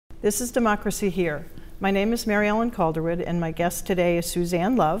This is Democracy Here. My name is Maryelen Calderwood, and my guest today is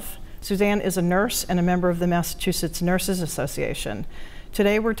Suzanne Love. Suzanne is a nurse and a member of the Massachusetts Nurses Association.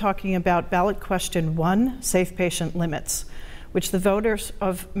 Today we're talking about ballot question 1, safe patient limits, which the voters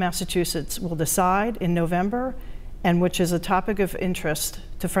of Massachusetts will decide in November, and which is a topic of interest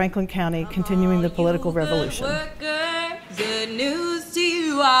to Franklin County, continuing the political revolution. Good news to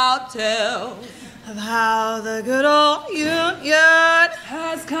you I'll tell of how the good old Union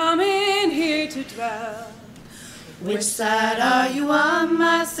has come in here to dwell. Which side are you on,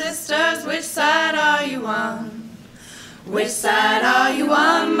 my sisters? Which side are you on? Which side are you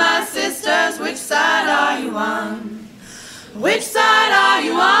on, my sisters? Which side are you on? Which side are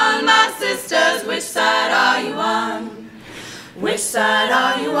you on, my sisters? Which side are you on? Which side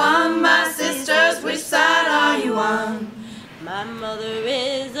are you on, my sisters? Which side are you on? My mother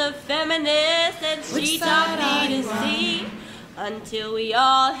is a feminist and she taught me to see until we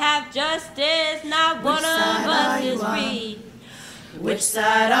all have justice, not one of us is free. Which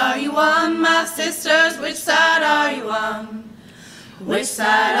side are you on, my sisters? Which side are you on? Which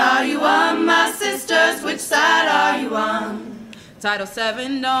side are you on, my sisters? Which side are you on? Title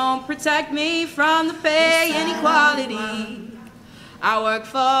VII don't protect me from the pay inequality. I work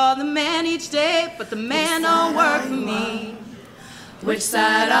for the man each day, but the man don't work for me. Which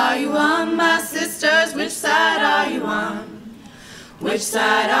side are you on, my sisters? Which side are you on? Which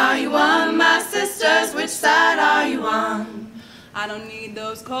side are you on, my sisters? Which side are you on? I don't need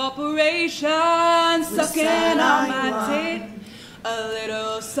those corporations sucking on my tit. A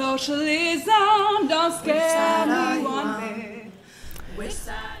little socialism don't scare me one bit.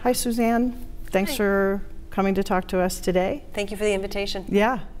 Hi, Suzanne. Thanks for coming to talk to us today. Thank you for the invitation.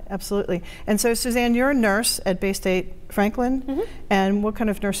 Yeah, absolutely. And so, Suzanne, you're a nurse at Bay State Franklin, and what kind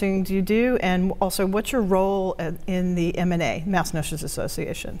of nursing do you do? And also, what's your role in the M&A, Mass Nurses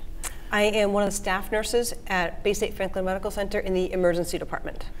Association? I am one of the staff nurses at Bay State Franklin Medical Center in the emergency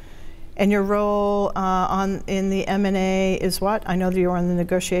department. And your role in the M&A is what? I know that you're on the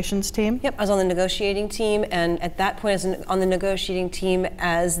negotiations team. Yep, I was on the negotiating team, and at that point I was on the negotiating team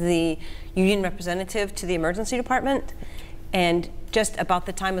as the union representative to the emergency department. And just about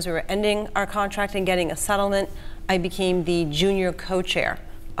the time as we were ending our contract and getting a settlement, I became the junior co-chair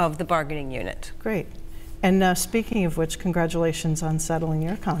of the bargaining unit. Great. And speaking of which, congratulations on settling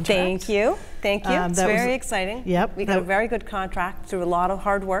your contract. Thank you. Thank you. It's very exciting. Yep. We got a very good contract through a lot of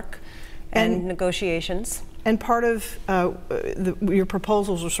hard work and negotiations. And part of your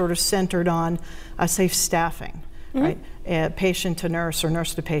proposals are sort of centered on safe staffing, right? Patient to nurse or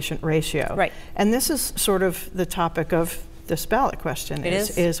nurse to patient ratio. Right. And this is sort of the topic of this ballot question.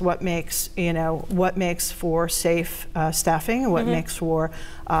 Is what makes, what makes for safe staffing and what makes for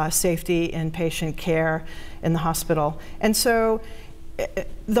safety in patient care in the hospital. And so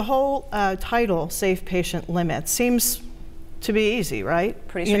the whole title, Safe Patient Limits, seems to be easy, right?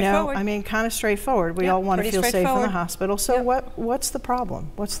 Pretty straightforward. I mean, kind of straightforward. We all want to feel safe in the hospital. So what's the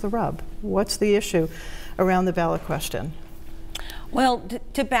problem? What's the rub? What's the issue around the ballot question? Well,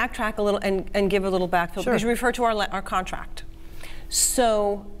 to backtrack a little and give a little backfill, because you refer to our contract.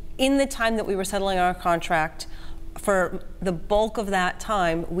 So in the time that we were settling our contract, for the bulk of that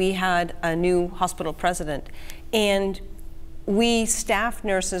time, we had a new hospital president. And we staff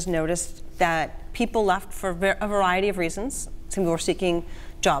nurses noticed that people left for a variety of reasons. Some people were seeking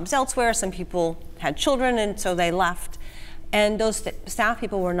jobs elsewhere, some people had children, and so they left. And those staff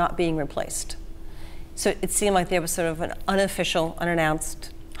people were not being replaced. So it seemed like there was sort of an unofficial,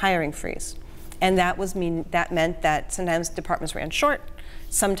 unannounced hiring freeze. And that meant that sometimes departments ran short.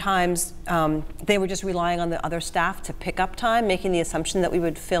 Sometimes they were just relying on the other staff to pick up time, making the assumption that we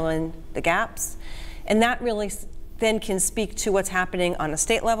would fill in the gaps. And that really then can speak to what's happening on a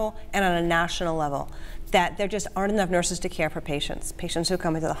state level and on a national level, that there just aren't enough nurses to care for patients. Patients who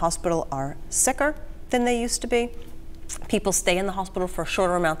come into the hospital are sicker than they used to be. People stay in the hospital for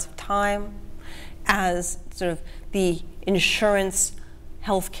shorter amounts of time, as sort of the insurance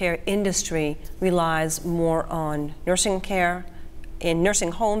healthcare industry relies more on nursing care in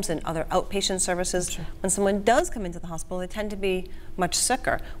nursing homes and other outpatient services. Sure. When someone does come into the hospital, they tend to be much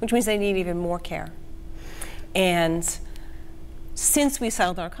sicker, which means they need even more care. And since we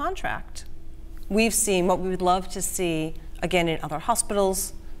settled our contract, we've seen what we would love to see again in other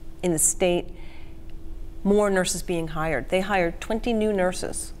hospitals in the state, more nurses being hired. They hired 20 new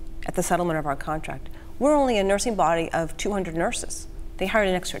nurses at the settlement of our contract. We're only a nursing body of 200 nurses. They hired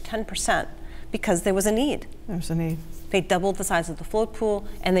an extra 10% because there was a need. There's a need. They doubled the size of the float pool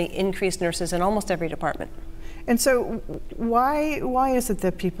and they increased nurses in almost every department. And so why is it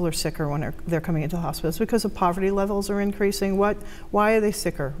that people are sicker when they're coming into the hospital? It's because the poverty levels are increasing. Why are they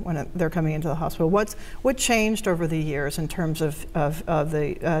sicker when they're coming into the hospital? What changed over the years in terms of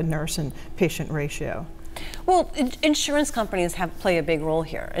the nurse and patient ratio? Well, insurance companies play a big role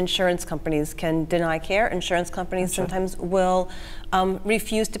here. Insurance companies can deny care. Insurance companies sometimes will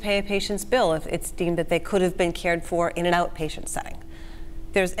refuse to pay a patient's bill if it's deemed that they could have been cared for in an outpatient setting.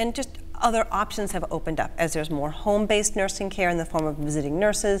 And just other options have opened up as there's more home-based nursing care in the form of visiting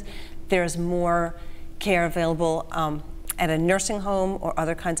nurses. There's more care available at a nursing home or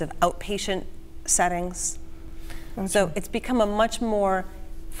other kinds of outpatient settings. Gotcha. So it's become a much more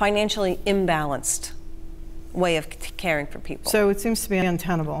financially imbalanced way of caring for people. So it seems to be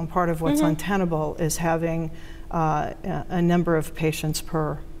untenable, and part of what's untenable is having a number of patients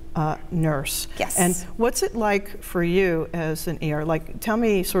per nurse. Yes. And what's it like for you as an ER? Like, tell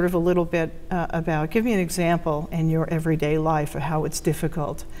me sort of a little bit give me an example in your everyday life of how it's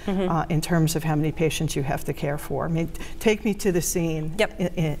difficult in terms of how many patients you have to care for. I mean, take me to the scene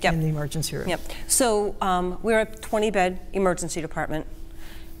in the emergency room. Yep. So we're a 20-bed emergency department.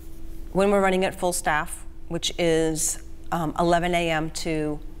 When we're running at full staff, which is 11 a.m.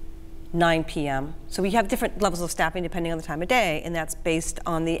 to 9 p.m. So we have different levels of staffing depending on the time of day, and that's based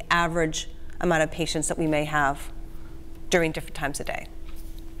on the average amount of patients that we may have during different times of day.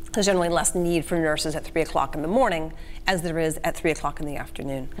 There's generally less need for nurses at 3 o'clock in the morning as there is at 3 o'clock in the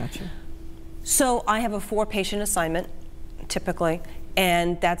afternoon. Gotcha. So I have a 4-patient assignment, typically,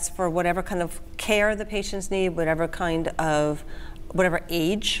 and that's for whatever kind of care the patients need, whatever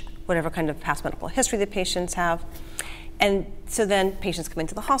age, whatever kind of past medical history the patients have. And so then patients come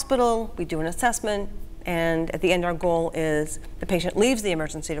into the hospital, we do an assessment, and at the end our goal is the patient leaves the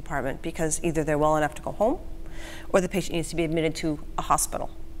emergency department because either they're well enough to go home or the patient needs to be admitted to a hospital,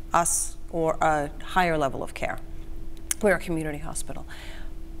 us or a higher level of care. We're a community hospital.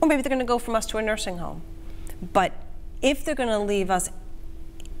 Or maybe they're going to go from us to a nursing home. But if they're going to leave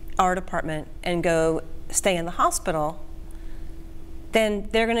our department and go stay in the hospital, then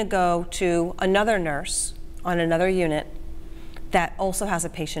they're going to go to another nurse on another unit that also has a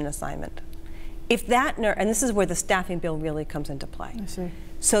patient assignment. If that nurse, and this is where the staffing bill really comes into play. I see.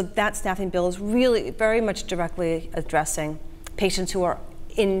 So that staffing bill is really very much directly addressing patients who are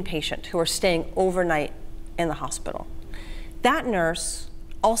inpatient, who are staying overnight in the hospital. That nurse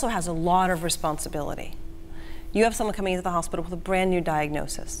also has a lot of responsibility. You have someone coming into the hospital with a brand new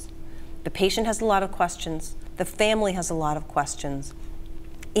diagnosis. The patient has a lot of questions. The family has a lot of questions.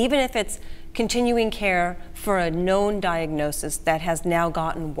 Even if it's continuing care for a known diagnosis that has now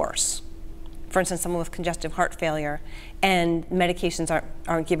gotten worse. For instance, someone with congestive heart failure and medications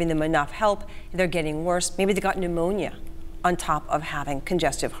aren't giving them enough help, they're getting worse. Maybe they got pneumonia on top of having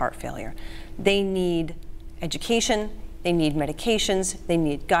congestive heart failure. They need education, they need medications, they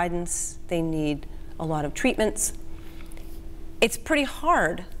need guidance, they need a lot of treatments. It's pretty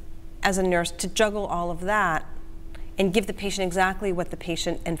hard as a nurse to juggle all of that and give the patient exactly what the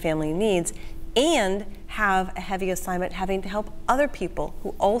patient and family needs, and have a heavy assignment having to help other people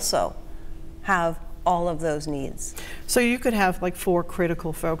who also have all of those needs. So you could have like 4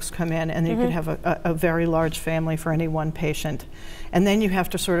 critical folks come in, and you could have a very large family for any one patient. And then you have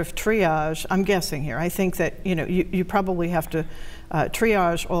to sort of triage, I'm guessing here, I think that you probably have to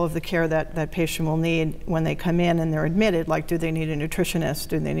triage all of the care that patient will need when they come in and they're admitted. Like, do they need a nutritionist?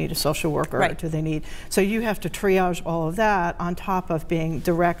 Do they need a social worker? Right. Do they need, so you have to triage all of that on top of being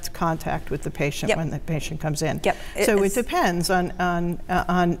direct contact with the patient when the patient comes in. Yep. So it depends on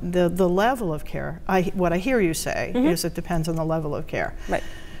the level of care. What I hear you say is it depends on the level of care. Right.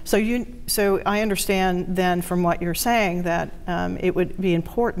 So I understand then from what you're saying that it would be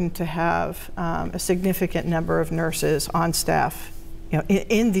important to have a significant number of nurses on staff,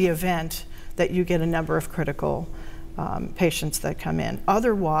 in the event that you get a number of critical patients that come in.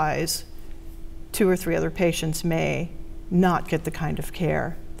 Otherwise, 2 or 3 other patients may not get the kind of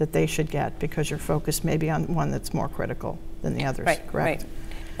care that they should get because you're focused maybe on one that's more critical than the others. Right. Correct?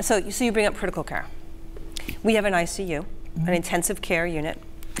 Right. So you bring up critical care. We have an ICU, an intensive care unit,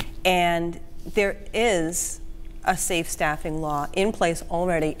 and there is a safe staffing law in place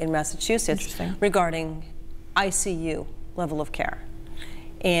already in Massachusetts regarding ICU level of care.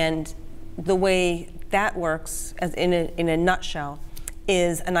 And the way that works, as in a nutshell,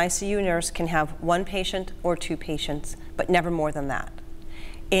 is an ICU nurse can have 1 patient or 2 patients, but never more than that.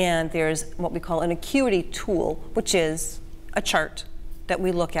 And there's what we call an acuity tool, which is a chart that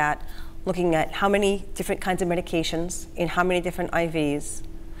we look at, looking at how many different kinds of medications in how many different IVs,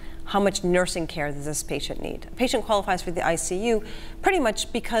 how much nursing care does this patient need. A patient qualifies for the ICU pretty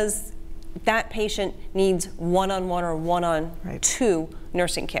much because that patient needs one-on-one or one-on-two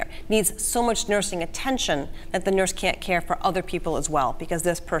nursing care, needs so much nursing attention that the nurse can't care for other people as well, because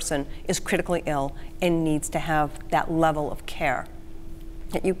this person is critically ill and needs to have that level of care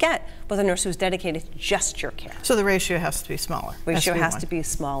that you get with a nurse who's dedicated to just your care. So the ratio has to be smaller. Ratio has to be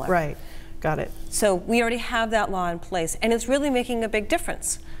smaller. Right, got it. So we already have that law in place, and it's really making a big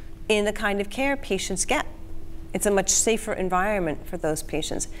difference in the kind of care patients get. It's a much safer environment for those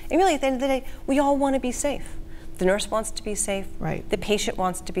patients. And really, at the end of the day, we all want to be safe. The nurse wants to be safe. Right. The patient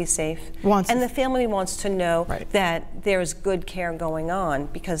wants to be safe. And the family wants to know that there's good care going on,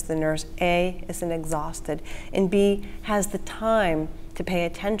 because the nurse, A, isn't exhausted, and B, has the time to pay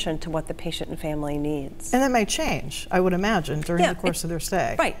attention to what the patient and family needs. And that may change, I would imagine, during the course of their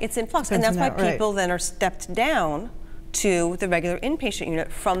stay. Right, it's in flux. And that's why people then are stepped down to the regular inpatient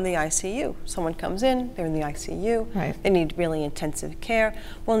unit from the ICU. Someone comes in, they're in the ICU, they need really intensive care.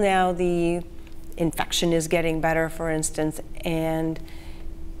 Well, now the infection is getting better, for instance, and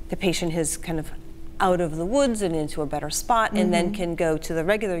the patient is kind of out of the woods and into a better spot, and then can go to the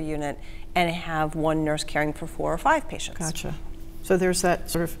regular unit and have one nurse caring for 4 or 5 patients. Gotcha. So there's that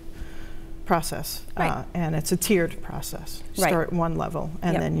sort of process, and it's a tiered process. You start at one level,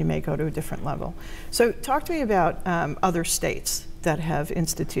 and then you may go to a different level. So talk to me about other states that have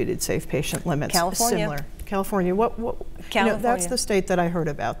instituted safe patient limits. California. Similar. California. California. You know, that's the state that I heard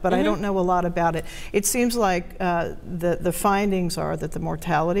about, but I don't know a lot about it. It seems like the findings are that the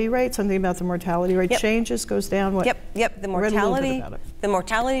mortality rate, something about the mortality rate changes, goes down. What? The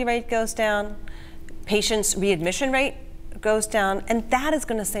mortality rate goes down. Patients' readmission rate goes down, and that is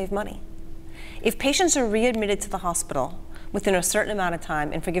going to save money. If patients are readmitted to the hospital within a certain amount of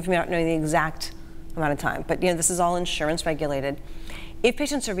time, and forgive me, I don't know the exact amount of time, but this is all insurance regulated. If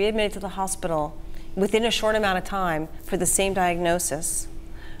patients are readmitted to the hospital within a short amount of time for the same diagnosis,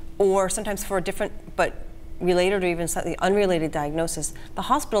 or sometimes for a different but related or even slightly unrelated diagnosis, the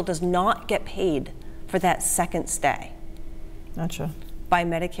hospital does not get paid for that second stay. Gotcha. By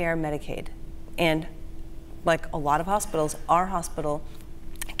Medicare and Medicaid. And like a lot of hospitals, our hospital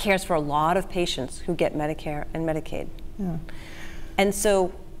cares for a lot of patients who get Medicare and Medicaid. Yeah. And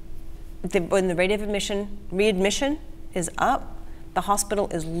so when the rate of readmission is up, the hospital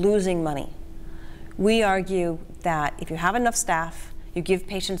is losing money. We argue that if you have enough staff, you give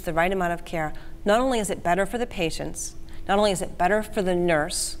patients the right amount of care, not only is it better for the patients, not only is it better for the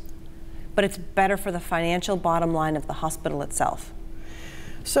nurse, but it's better for the financial bottom line of the hospital itself.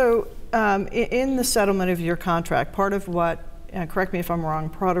 So in the settlement of your contract, part of what, correct me if I'm wrong,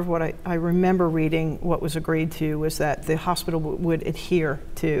 part of what I remember reading what was agreed to was that the hospital would adhere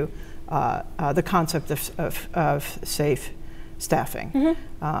to the concept of safe staffing.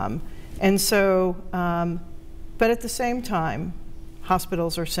 And so, but at the same time,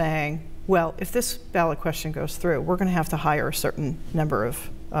 hospitals are saying, well, if this ballot question goes through, we're going to have to hire a certain number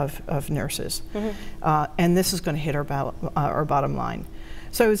of nurses. And this is going to hit our bottom line.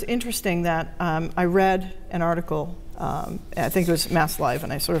 So it was interesting that I read an article, I think it was Mass Live,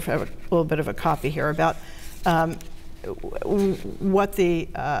 and I sort of have a little bit of a copy here about what the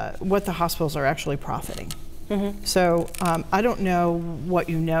hospitals are actually profiting. So I don't know what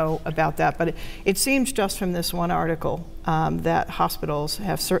you know about that, but it seems just from this one article that hospitals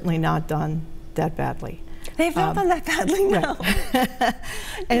have certainly not done that badly. They've not done that badly, no.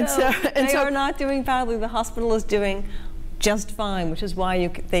 They are not doing badly. The hospital is doing just fine, which is why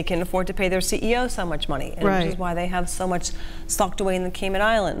they can afford to pay their CEO so much money, and which is why they have so much stocked away in the Cayman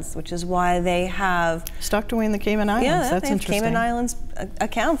Islands, which is why they have... Stocked away in the Cayman Islands, that's interesting. They have Cayman Islands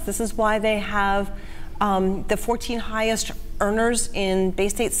accounts. This is why they have the 14 highest earners in Bay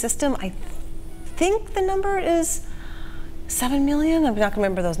State system. I think the number is 7 million. I'm not going to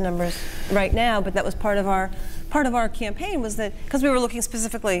remember those numbers right now, but that was part of our campaign, was that because we were looking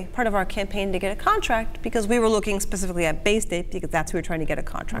specifically, part of our campaign to get a contract, because we were looking specifically at Bay State, because that's who we were trying to get a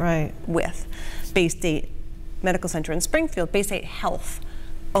contract with. Bay State Medical Center in Springfield. Bay State Health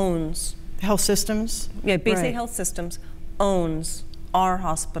owns... Health Systems? Yeah, Bay State Health Systems owns our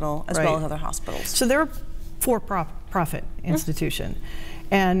hospital as well as other hospitals. So they're a for-profit institution.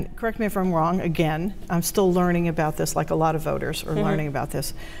 And correct me if I'm wrong, again, I'm still learning about this, like a lot of voters are learning about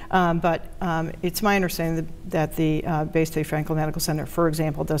this. But it's my understanding that the Bay State Franklin Medical Center, for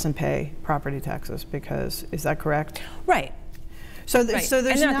example, doesn't pay property taxes, because, is that correct? Right. So, so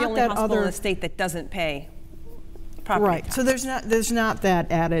there's not the only that hospital in the state that doesn't pay property taxes. So there's not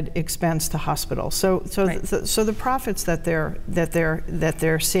that added expense to hospitals. So the profits that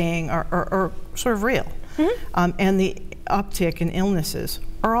they're seeing are sort of real, and the uptick in illnesses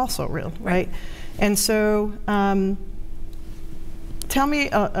are also real, right? And so Tell me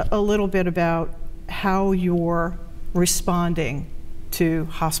a little bit about how you're responding to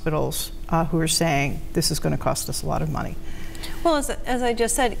hospitals who are saying this is going to cost us a lot of money. Well, as I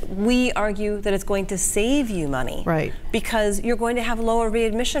just said, we argue that it's going to save you money. Right. Because you're going to have lower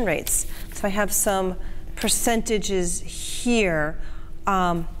readmission rates. So I have some percentages here.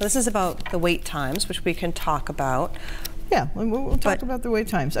 This is about the wait times, which we can talk about. Yeah, we'll talk about the wait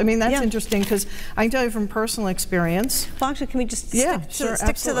times. I mean, that's interesting because I can tell you from personal experience. Well, actually, can we just stick to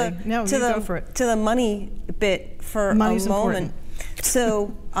the money bit for Money's a moment? Important.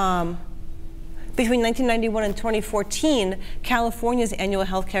 So, between 1991 and 2014, California's annual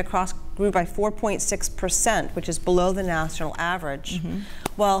healthcare costs grew by 4.6%, which is below the national average.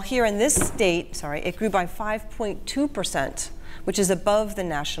 While here in this state, it grew by 5.2%, which is above the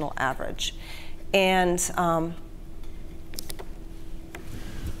national average. And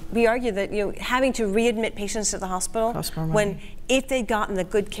we argue that having to readmit patients to the hospital when if they'd gotten the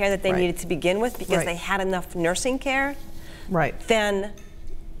good care that they needed to begin with because they had enough nursing care, then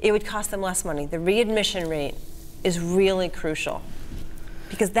it would cost them less money. The readmission rate is really crucial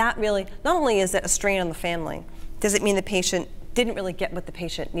because that really, not only is it a strain on the family, does it mean the patient didn't really get what the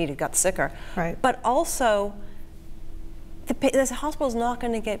patient needed, got sicker, but also the hospital's not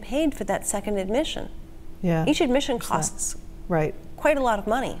going to get paid for that second admission. Yeah. Each admission costs quite a lot of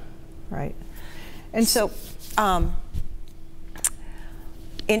money. And so,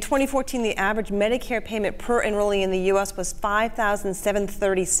 in 2014, the average Medicare payment per enrollee in the U.S. was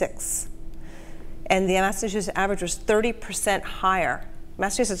 $5,736, and the Massachusetts average was 30% higher.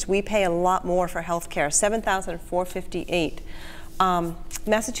 Massachusetts, we pay a lot more for health care, $7,458.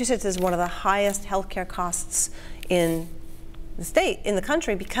 Massachusetts is one of the highest healthcare costs in the state, in the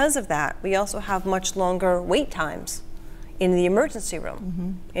country. Because of that, we also have much longer wait times in the emergency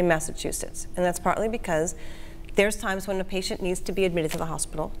room in Massachusetts. And that's partly because there's times when a patient needs to be admitted to the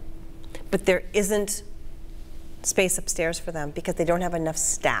hospital, but there isn't space upstairs for them because they don't have enough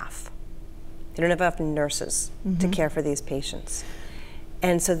staff. They don't have enough nurses to care for these patients.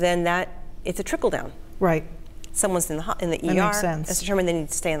 And so then it's a trickle down. Someone's in the ER, makes sense. it's determined they need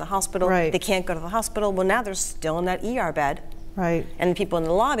to stay in the hospital. They can't go to the hospital. Well, now they're still in that ER bed. And the people in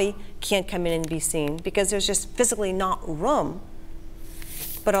the lobby can't come in and be seen because there's just physically not room.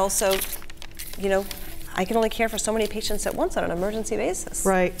 But also, I can only care for so many patients at once on an emergency basis.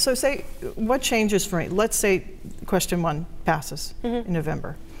 So say, what changes for me? Let's say question 1 passes in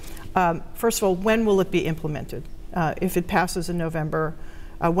November. First of all, when will it be implemented? If it passes in November,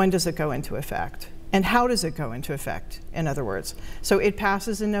 when does it go into effect? And how does it go into effect, in other words? So it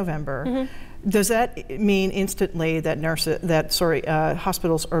passes in November. Does that mean instantly that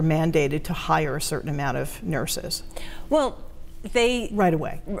hospitals are mandated to hire a certain amount of nurses? Well, right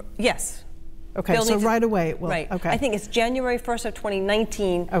away. Yes. Okay, so right away. Well, Okay. I think it's January 1st of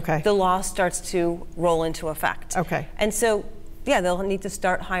 2019. The law starts to roll into effect. And so, they'll need to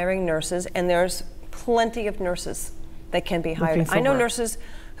start hiring nurses, and there's plenty of nurses that can be hired. I know nurses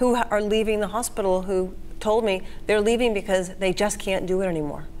who are leaving the hospital who told me they're leaving because they just can't do it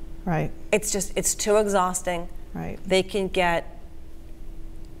anymore. It's too exhausting. They can get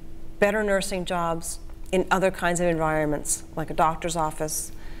better nursing jobs in other kinds of environments, like a doctor's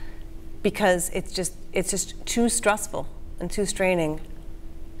office, because it's just too stressful and too straining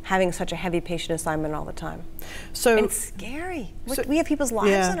having such a heavy patient assignment all the time. And it's scary. We have people's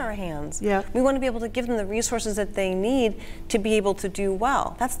lives in our hands. We want to be able to give them the resources that they need to be able to do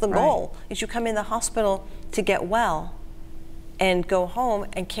well. That's the goal, is you come in the hospital to get well and go home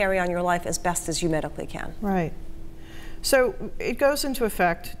and carry on your life as best as you medically can. So it goes into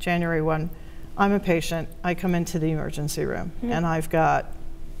effect January 1. I'm a patient. I come into the emergency room and I've got,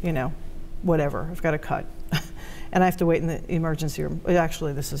 whatever. I've got a cut. And I have to wait in the emergency room.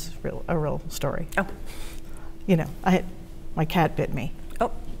 Actually, this is a real story. My cat bit me.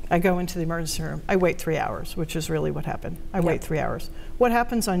 I go into the emergency room. I wait 3 hours, which is really what happened. I wait 3 hours. What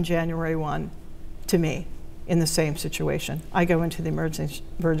happens on January 1 to me in the same situation? I go into the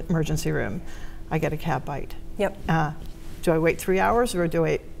emergency room. I get a cat bite. Do I wait 3 hours or do I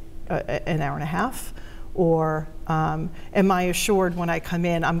wait an hour and a half? Or am I assured when I come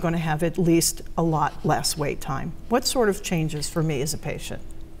in I'm going to have at least a lot less wait time? What sort of changes for me as a patient?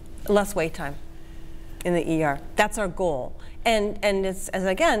 Less wait time in the ER. That's our goal. And it's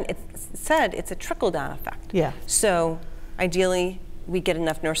said, it's a trickle-down effect. So ideally, we get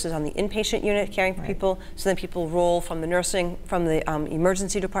enough nurses on the inpatient unit caring for people, so then people roll from the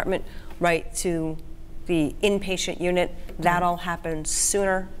emergency department right to the inpatient unit. That all happens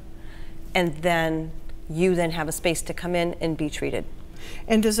sooner, and then you then have a space to come in and be treated.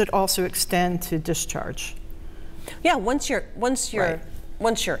 And does it also extend to discharge? Yeah, once you're in,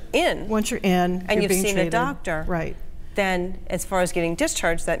 and you've seen a doctor, right? Then, as far as getting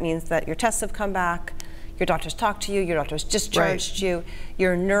discharged, that means that your tests have come back, your doctor's talked to you, your doctor's discharged you,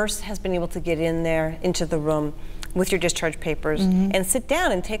 your nurse has been able to get in there into the room with your discharge papers and sit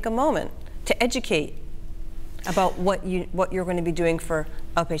down and take a moment to educate about what you're going to be doing for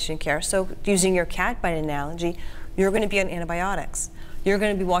outpatient care. So, using your cat bite analogy, you're going to be on antibiotics. You're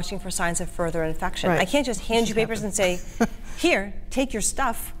going to be watching for signs of further infection. Right. I can't just hand you papers and say, here, take your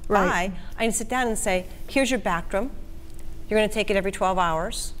stuff, bye. I need to sit down and say, here's your Bactrim. You're going to take it every 12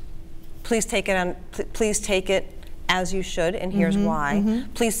 hours. Please take it as you should, and here's why.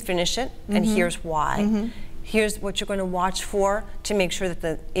 Please finish it, and here's why. Here's what you're going to watch for to make sure that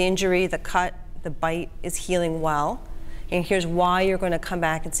the injury, the cut, the bite is healing well. And here's why you're going to come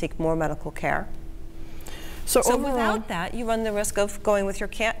back and seek more medical care. So overall, without that, you run the risk of going with your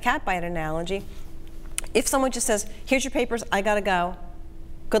cat bite analogy. If someone just says, here's your papers, I gotta go,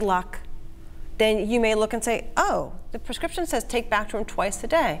 good luck, then you may look and say, oh, the prescription says take Bactrim twice a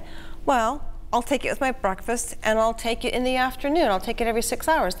day. Well, I'll take it with my breakfast and I'll take it in the afternoon. I'll take it every 6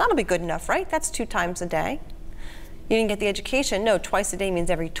 hours. That'll be good enough, right? That's 2 times a day. You didn't get the education. No, twice a day means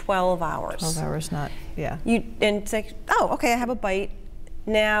every 12 hours. 12 hours, not, yeah. And say, oh, okay, I have a bite.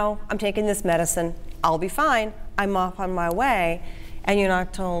 Now I'm taking this medicine. I'll be fine. I'm off on my way. And you're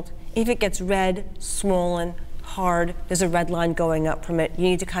not told, if it gets red, swollen, hard, there's a red line going up from it, you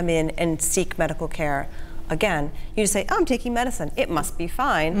need to come in and seek medical care. Again, you just say, oh, I'm taking medicine. It must be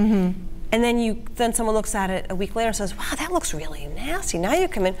fine. And then someone looks at it a week later and says, wow, that looks really nasty. Now you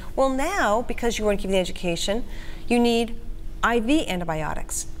come in. Well, now, because you weren't given the education, you need IV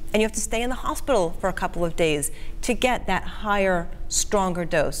antibiotics. And you have to stay in the hospital for a couple of days to get that higher, stronger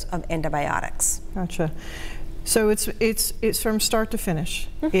dose of antibiotics. Gotcha. So it's from start to finish.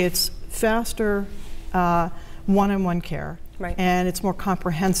 It's faster one-on-one care, and it's more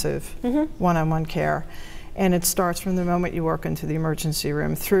comprehensive one-on-one care. And it starts from the moment you walk into the emergency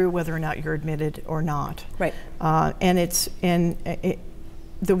room through whether or not you're admitted or not. Right. And it's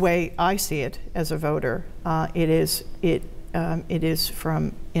the way I see it as a voter. It is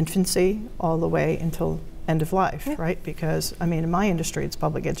from infancy all the way until end of life, right? Because I mean, in my industry, it's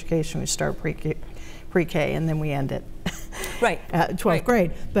public education. We start pre-K and then we end it at 12th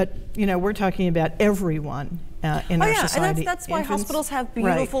grade. But you know, we're talking about everyone in our society. And that's why hospitals have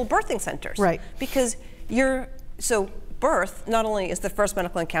beautiful birthing centers. Right. Because birth not only is the first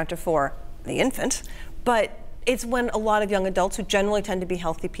medical encounter for the infant, but it's when a lot of young adults who generally tend to be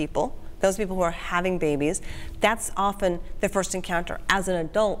healthy people, those people who are having babies, that's often their first encounter as an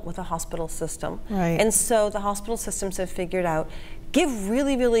adult with a hospital system. Right. And so the hospital systems have figured out, give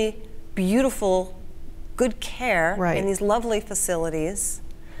really, really beautiful, good care in these lovely facilities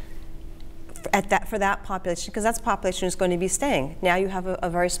for that population, because that population is going to be staying. Now you have a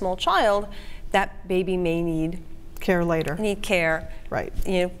very small child, that baby may need care later. Right.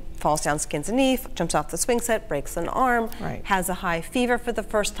 You know, falls down, skins a knee, jumps off the swing set, breaks an arm, has a high fever for the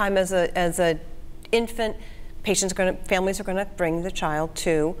first time as a infant. Families are going to bring the child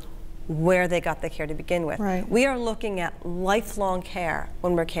to where they got the care to begin with. Right. We are looking at lifelong care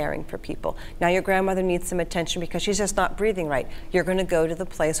when we're caring for people. Now your grandmother needs some attention because she's just not breathing right. You're going to go to the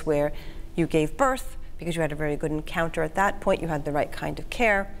place where you gave birth because you had a very good encounter at that point, you had the right kind of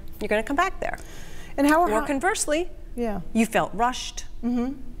care. You're going to come back there. And or conversely, you felt rushed.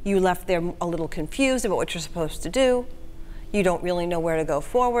 You left there a little confused about what you're supposed to do. You don't really know where to go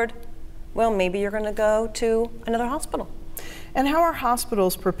forward. Well, maybe you're going to go to another hospital. And how are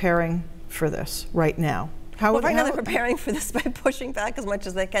hospitals preparing for this right now? Right now they're preparing for this by pushing back as much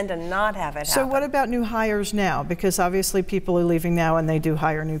as they can to not have it happen. So what about new hires now? Because obviously people are leaving now and they do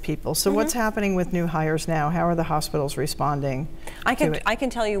hire new people. So what's happening with new hires now? How are the hospitals responding to it? I can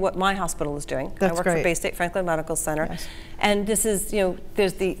tell you what my hospital is doing. That's I work great. for Bay State Franklin Medical Center. And this is, you know,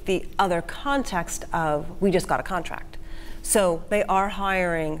 there's the other context of we just got a contract. So they are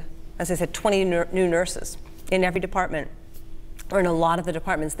hiring, as I said, 20 new nurses in every department, or in a lot of the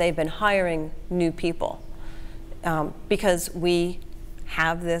departments. They've been hiring new people. Because we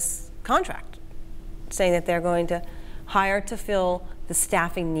have this contract saying that they're going to hire to fill the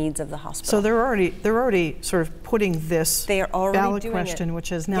staffing needs of the hospital. So they're already sort of putting this ballot question, which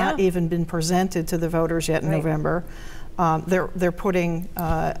has not even been presented to the voters yet in November. They're putting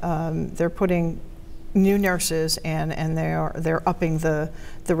new nurses and they're upping the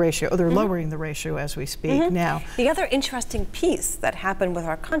ratio, or they're lowering the ratio as we speak now. The other interesting piece that happened with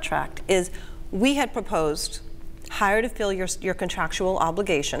our contract is we had proposed hire to fill your contractual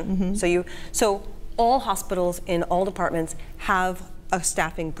obligation. So all hospitals in all departments have a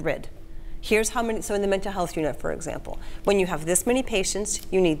staffing grid. Here's how many, so in the mental health unit, for example, when you have this many patients,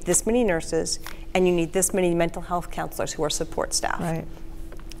 you need this many nurses, and you need this many mental health counselors who are support staff. Right.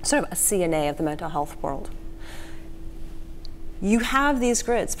 Sort of a CNA of the mental health world. You have these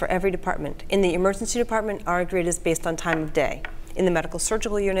grids for every department. In the emergency department, our grid is based on time of day. In the medical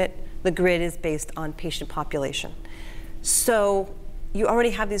surgical unit, the grid is based on patient population. So you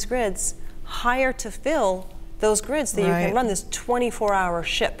already have these grids. Hire to fill those grids that you can run this 24-hour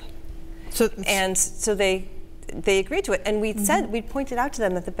ship. And so they agreed to it. And we said, we pointed out to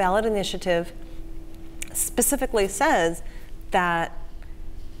them that the ballot initiative specifically says that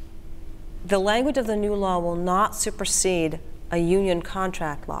the language of the new law will not supersede a union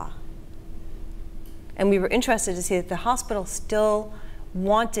contract law. And we were interested to see that the hospital still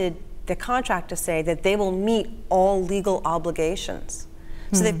wanted the contract to say that they will meet all legal obligations.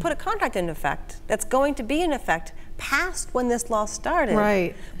 So they've put a contract into effect that's going to be in effect past when this law started.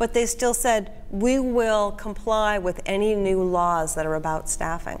 Right. But they still said, we will comply with any new laws that are about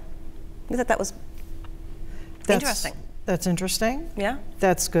staffing. I thought that was interesting. That's interesting. Yeah.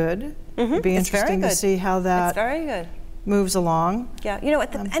 That's good. It'd be interesting to see how that moves along. Yeah. You know,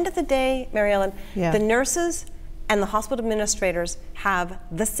 at the end of the day, Maryelen, the nurses and the hospital administrators have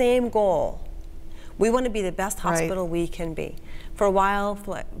the same goal. We want to be the best hospital we can be. For a while,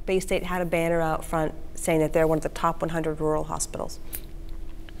 Bay State had a banner out front saying that they're one of the top 100 rural hospitals.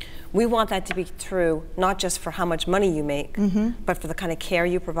 We want that to be true, not just for how much money you make, but for the kind of care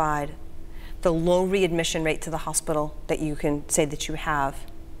you provide, the low readmission rate to the hospital that you can say that you have,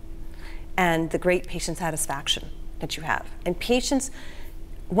 and the great patient satisfaction that you have. And patients,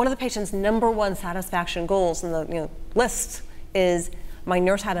 one of the patient's #1 satisfaction goals in the list is, my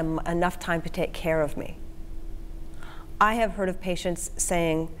nurse had enough time to take care of me. I have heard of patients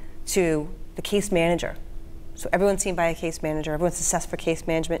saying to the case manager, so everyone's seen by a case manager, everyone's assessed for case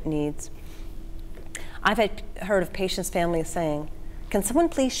management needs. I've heard of patients' families saying, can someone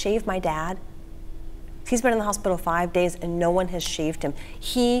please shave my dad? He's been in the hospital 5 days and no one has shaved him.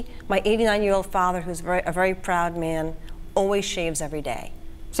 My 89-year-old father, who's a very proud man, always shaves every day.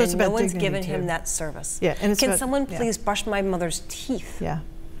 So and no one's given him that service. Yeah, and can someone please brush my mother's teeth? Yeah.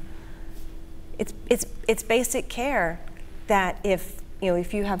 It's basic care that if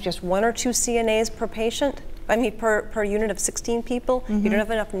you have just 1 or 2 CNAs per patient, I mean per unit of 16 people, you don't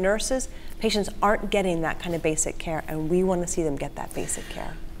have enough nurses, patients aren't getting that kind of basic care, and we want to see them get that basic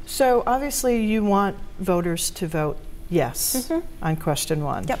care. So obviously you want voters to vote yes on question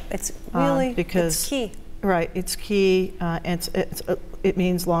 1. Yep, it's really it's key. Right, it's key. It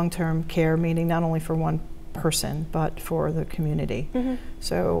means long-term care, meaning not only for one person, but for the community.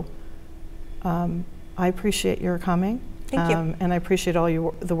 So I appreciate your coming. Thank you. And I appreciate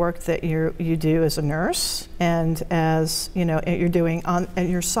all the work that you do as a nurse, and as you're doing on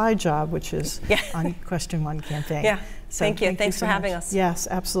your side job, which is on Question 1 campaign. Yeah. So thank you. Thanks for having us. Yes,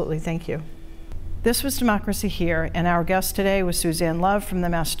 absolutely. Thank you. This was Democracy Here, and our guest today was Suzanne Love from the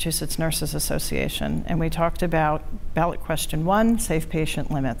Massachusetts Nurses Association, and we talked about ballot question 1, safe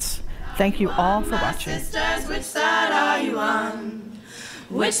patient limits. Thank you all for watching. Sisters, which side are you on?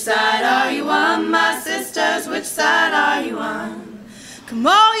 Which side are you on, my sisters? Which side are you on? Come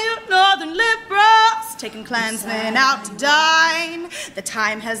all you northern liberals, taking Klansmen out to dine. The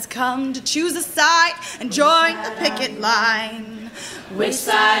time has come to choose a side and join the picket line. Which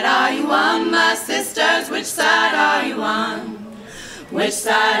side are you on, my sisters? Which side are you on? Which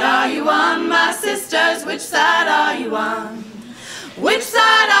side are you on, my sisters? Which side are you on? Which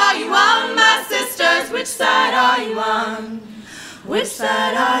side are you on, my sisters? Which side are you on? Which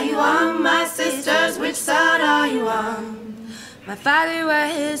side are you on, my sisters? Which side are you on? My father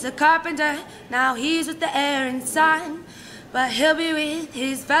was a carpenter, now he's with the air and sun. But he'll be with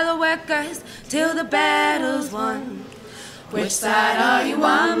his fellow workers till the battle's won. Which side are you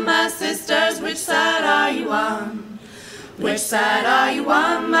on, my sisters? Which side are you on? Which side are you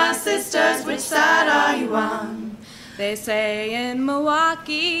on, my sisters? Which side are you on? They say in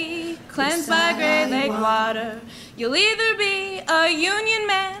Milwaukee, cleansed by Great Lake water, you'll either be a Union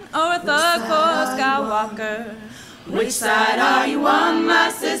man or a thug for Scott Walker. Which side are you on, my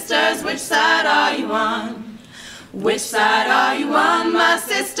sisters? Which side are you on? Which side are you on, my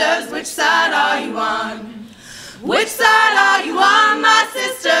sisters? Which side are you on? Which side are you on, my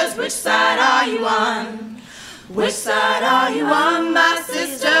sisters? Which side are you on? Which side are you on, my